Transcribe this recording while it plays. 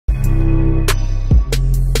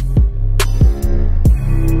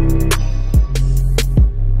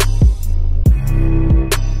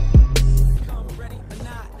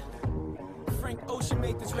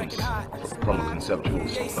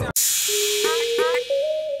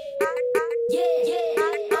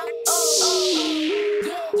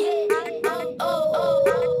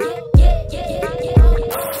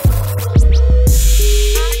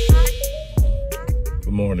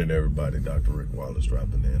everybody. Dr. Rick Wallace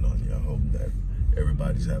dropping in on you. I hope that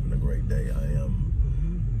everybody's having a great day. I am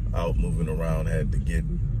out moving around, had to get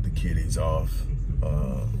the kiddies off,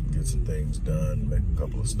 get some things done, make a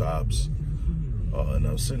couple of stops. And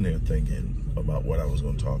I was sitting there thinking about what I was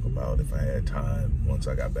going to talk about if I had time once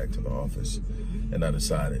I got back to the office. And I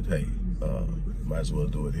decided, hey, might as well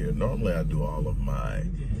do it here. Normally I do all of my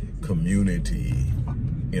community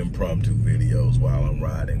impromptu videos while I'm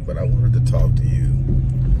riding, but I wanted to talk to you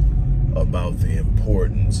about the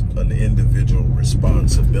importance, an individual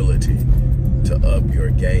responsibility to up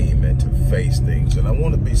your game and to face things. And I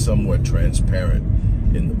want to be somewhat transparent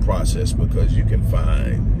in the process, because you can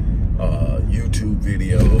find YouTube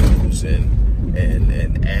videos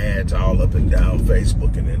and ads all up and down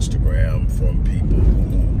Facebook and Instagram from people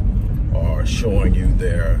who are showing you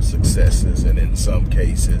their successes, and in some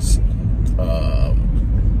cases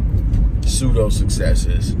pseudo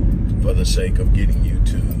successes for the sake of getting you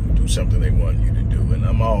to do something they want you to do. And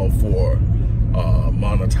I'm all for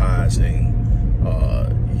monetizing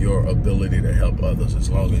your ability to help others, as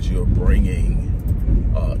long as you're bringing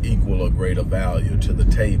equal or greater value to the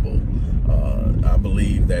table. I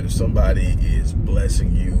believe that if somebody is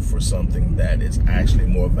blessing you for something that is actually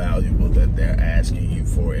more valuable that they're asking you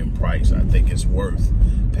for in price, I think it's worth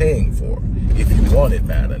paying for if you want it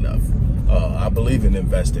bad enough. I believe in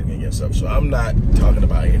investing in yourself. So I'm not talking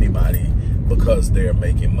about anybody because they're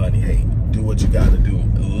making money. Hey, do what you got to do.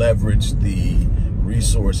 Leverage the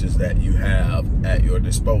resources that you have at your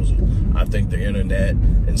disposal. I think the internet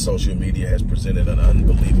and social media has presented an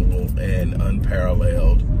unbelievable and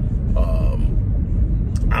unparalleled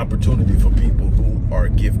opportunity for people who are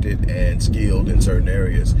gifted and skilled in certain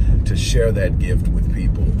areas to share that gift with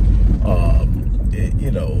people,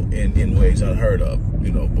 in ways unheard of.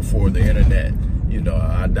 Before the internet,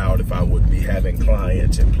 I doubt if I would be having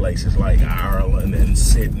clients in places like Ireland and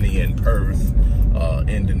Sydney and Perth,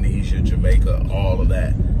 Indonesia, Jamaica, all of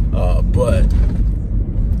that. But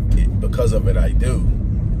because of it, I do,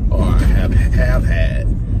 or I have had,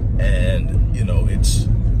 and it's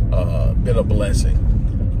been a blessing.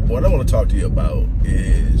 What I want to talk to you about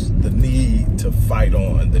is the need to fight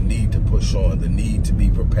on, the need to push on, the need to be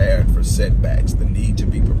prepared for setbacks, the need to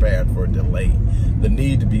be prepared for delay, the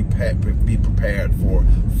need to be prepared for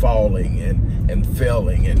falling and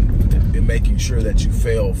failing and making sure that you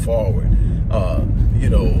fail forward.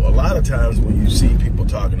 A lot of times when you see people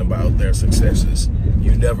talking about their successes,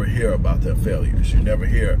 you never hear about their failures. You never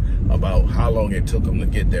hear about how long it took them to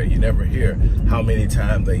get there. You never hear how many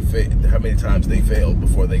times they failed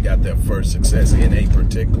before they got their first success in a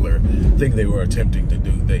particular thing they were attempting to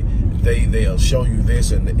do. They'll show you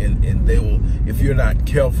this, and they will, if you're not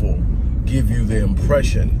careful, give you the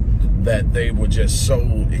impression that they were just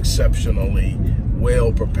so exceptionally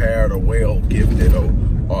well prepared or well gifted or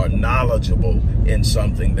knowledgeable in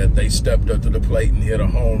something that they stepped up to the plate and hit a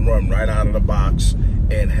home run right out of the box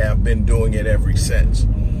and have been doing it ever since.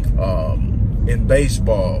 In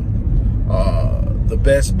baseball, the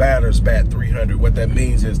best batters bat 300. What that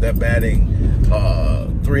means is they're batting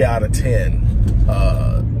 3 out of 10,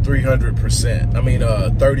 300%. I mean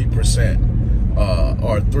 30%,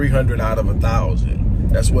 or 300 out of 1,000.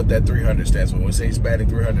 That's what that 300 stands for. When we say he's batting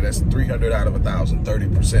 300, that's 300 out of 1,000,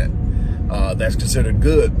 30%. That's considered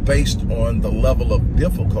good based on the level of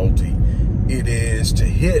difficulty it is to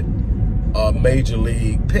hit a major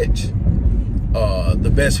league pitch.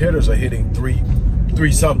 The best hitters are hitting three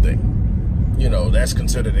something. That's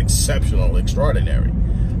considered exceptional, extraordinary.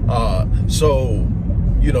 And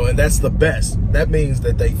that's the best. That means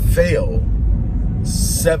that they fail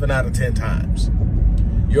 7 out of 10 times.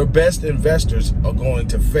 Your best investors are going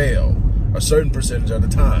to fail a certain percentage of the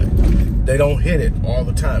time. They don't hit it all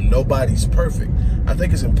the time. Nobody's perfect. I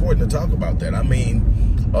think it's important to talk about that. I mean,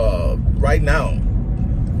 right now,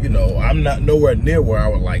 I'm not nowhere near where I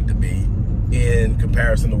would like to be in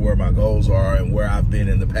comparison to where my goals are and where I've been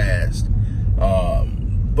in the past.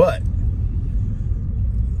 But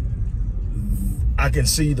I can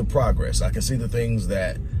see the progress. I can see the things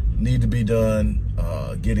that need to be done,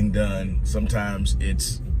 getting done. Sometimes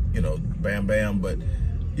it's, bam, bam, but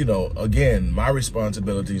again, my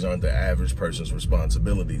responsibilities aren't the average person's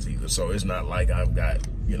responsibilities either. So it's not like I've got,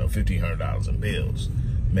 $1,500 in bills,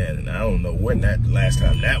 man. And I don't know when that last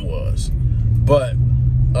time that was, but,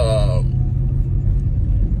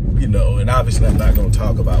 and obviously I'm not going to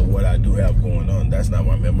talk about what I do have going on. That's not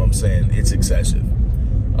what I'm saying. It's excessive,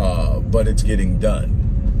 but it's getting done,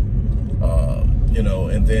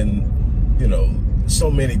 and then, so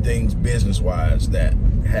many things business-wise that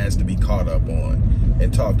has to be caught up on.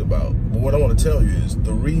 and talked about. But what I want to tell you is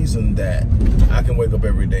the reason that I can wake up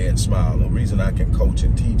every day and smile, the reason I can coach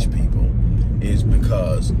and teach people is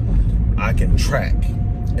because I can track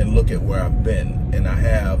and look at where I've been, and I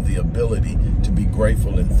have the ability to be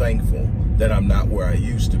grateful and thankful that I'm not where I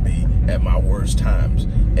used to be at my worst times.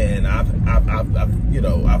 And I've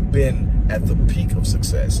been at the peak of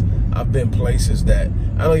success. I've been places that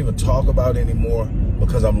I don't even talk about anymore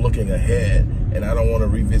because I'm looking ahead and I don't want to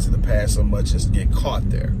revisit the past so much as to get caught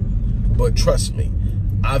there. But trust me,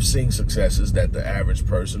 I've seen successes that the average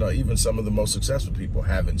person or even some of the most successful people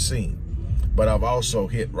haven't seen. But I've also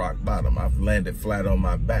hit rock bottom. I've landed flat on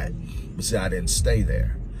my back. But see, I didn't stay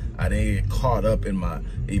there. I didn't get caught up in my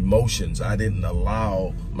emotions. I didn't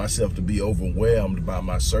allow myself to be overwhelmed by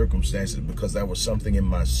my circumstances, because there was something in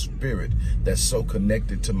my spirit that's so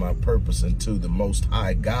connected to my purpose and to the Most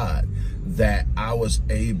High God that I was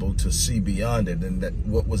able to see beyond it, and that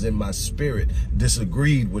what was in my spirit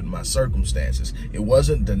disagreed with my circumstances. It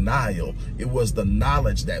wasn't denial. It was the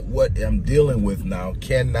knowledge that what I'm dealing with now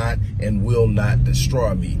cannot and will not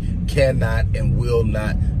destroy me, cannot and will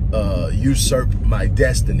not usurp my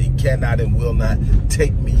destiny, cannot and will not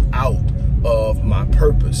take me out of my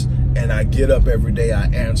purpose. And I get up every day, I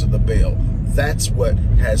answer the bell. That's what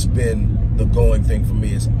has been the going thing for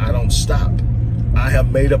me, is I don't stop. I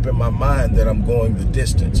have made up in my mind that I'm going the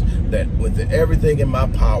distance, that with everything in my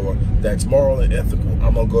power that's moral and ethical,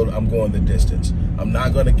 I'm going the distance. I'm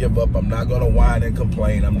not going to give up. I'm not going to whine and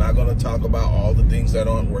complain. I'm not going to talk about all the things that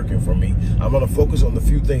aren't working for me. I'm going to focus on the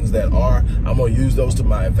few things that are. I'm going to use those to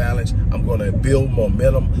my advantage. I'm going to build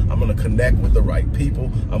momentum. I'm going to connect with the right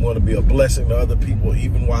people. I'm going to be a blessing to other people,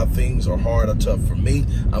 even while things are hard or tough for me.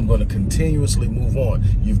 I'm going to continuously move on.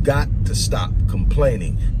 You've got to stop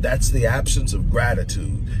complaining. That's the absence of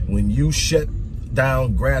gratitude. When you shut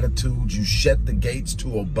down gratitude, you shut the gates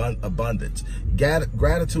to abundance.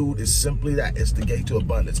 Gratitude is simply that. It's the gate to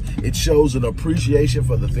abundance. It shows an appreciation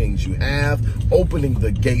for the things you have, opening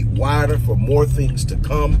the gate wider for more things to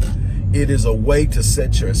come. It is a way to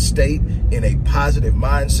set your state in a positive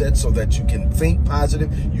mindset so that you can think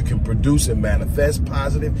positive, you can produce and manifest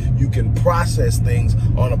positive, you can process things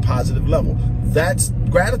on a positive level.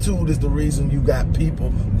 Gratitude is the reason you got people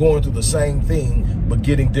going through the same thing but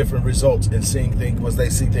getting different results and seeing things because they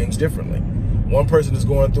see things differently. One person is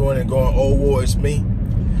going through it and going, oh, war, it's me.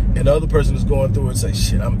 And the other person is going through it and say,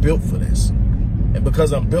 shit, I'm built for this. And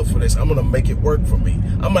because I'm built for this, I'm going to make it work for me.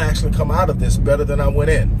 I'm going to actually come out of this better than I went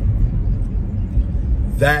in.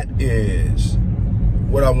 That is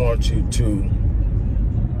what I want you to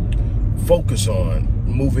focus on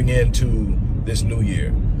moving into this new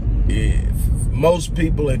year. If most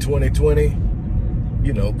people in 2020,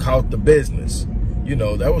 caught the business,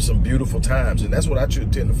 there were some beautiful times, and that's what I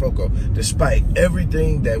tend to focus on. Despite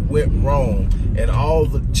everything that went wrong and all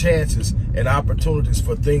the chances and opportunities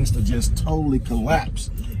for things to just totally collapse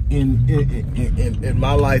in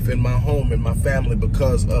my life, in my home, in my family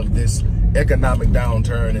because of this economic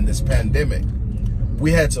downturn and this pandemic,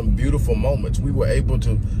 we had some beautiful moments. We were able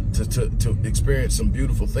to experience some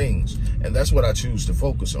beautiful things, and that's what I choose to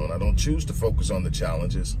focus on. I don't choose to focus on the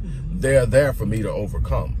challenges. They're there for me to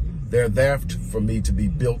overcome. They're there for me to be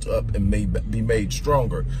built up and be made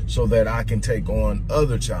stronger so that I can take on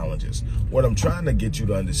other challenges. What I'm trying to get you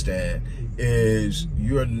to understand is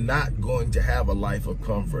you're not going to have a life of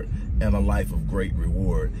comfort and a life of great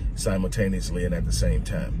reward simultaneously and at the same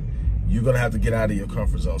time. You're going to have to get out of your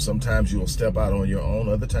comfort zone. Sometimes you'll step out on your own.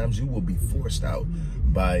 Other times you will be forced out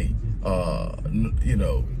by,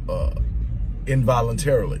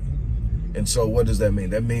 involuntarily. And so what does that mean?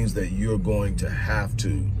 That means that you're going to have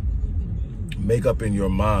to make up in your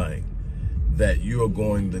mind that you're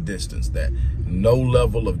going the distance, that no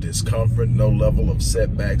level of discomfort, no level of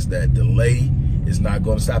setbacks, that delay is not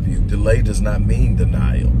going to stop you. Delay does not mean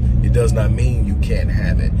denial. It does not mean you can't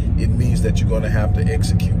have it. It means that you're going to have to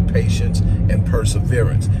execute patience and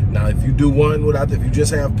perseverance. Now, if you do one without, if you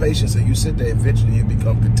just have patience and you sit there, eventually you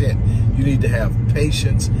become content. You need to have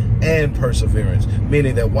patience and perseverance,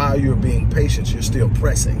 meaning that while you're being patient, you're still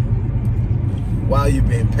pressing. While you're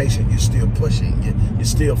being patient, you're still pushing, you're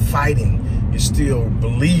still fighting, you're still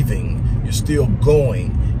believing, you're still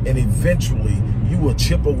going, and eventually you will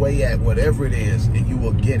chip away at whatever it is and you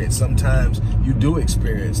will get it. Sometimes you do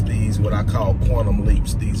experience these, what I call quantum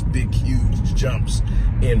leaps, these big, huge jumps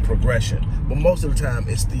in progression. But most of the time,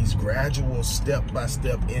 it's these gradual, step by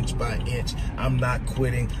step, inch by inch, I'm not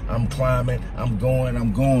quitting, I'm climbing, I'm going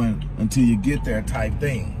until you get there type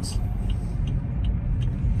things.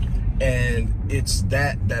 And it's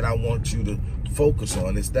that I want you to focus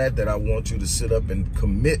on. It's that I want you to sit up and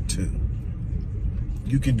commit to.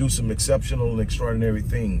 You can do some exceptional and extraordinary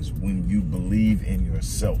things when you believe in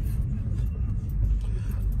yourself.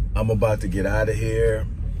 I'm about to get out of here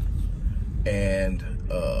and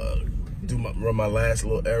run my last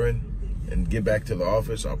little errand and get back to the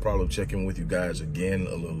office. I'll probably check in with you guys again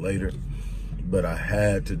a little later, but I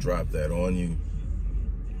had to drop that on you.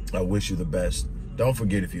 I wish you the best. Don't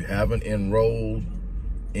forget, if you haven't enrolled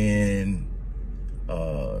in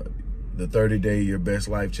the 30-day Your Best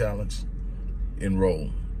Life Challenge,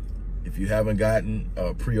 enroll. If you haven't gotten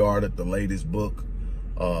pre-ordered the latest book,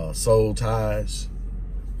 Soul Ties,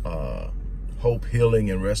 Hope, Healing,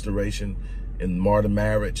 and Restoration in Modern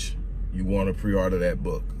Marriage, you want to pre-order that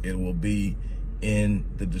book. It will be in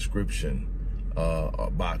the description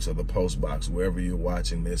box or the post box, wherever you're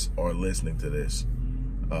watching this or listening to this.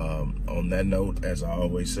 On that note, as I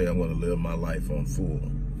always say, I'm going to live my life on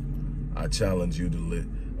full. I challenge you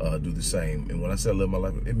to do the same. And when I say live my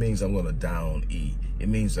life, it means I'm going to down E. It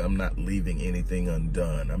means I'm not leaving anything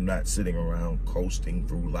undone. I'm not sitting around coasting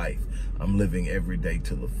through life. I'm living every day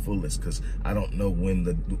to the fullest, because I don't know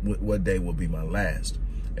what day will be my last.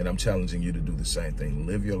 And I'm challenging you to do the same thing.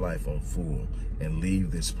 Live your life on full and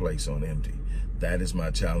leave this place on empty. That is my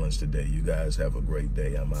challenge today. You guys have a great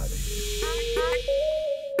day. I'm out of here.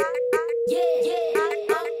 Yeah,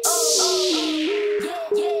 yeah.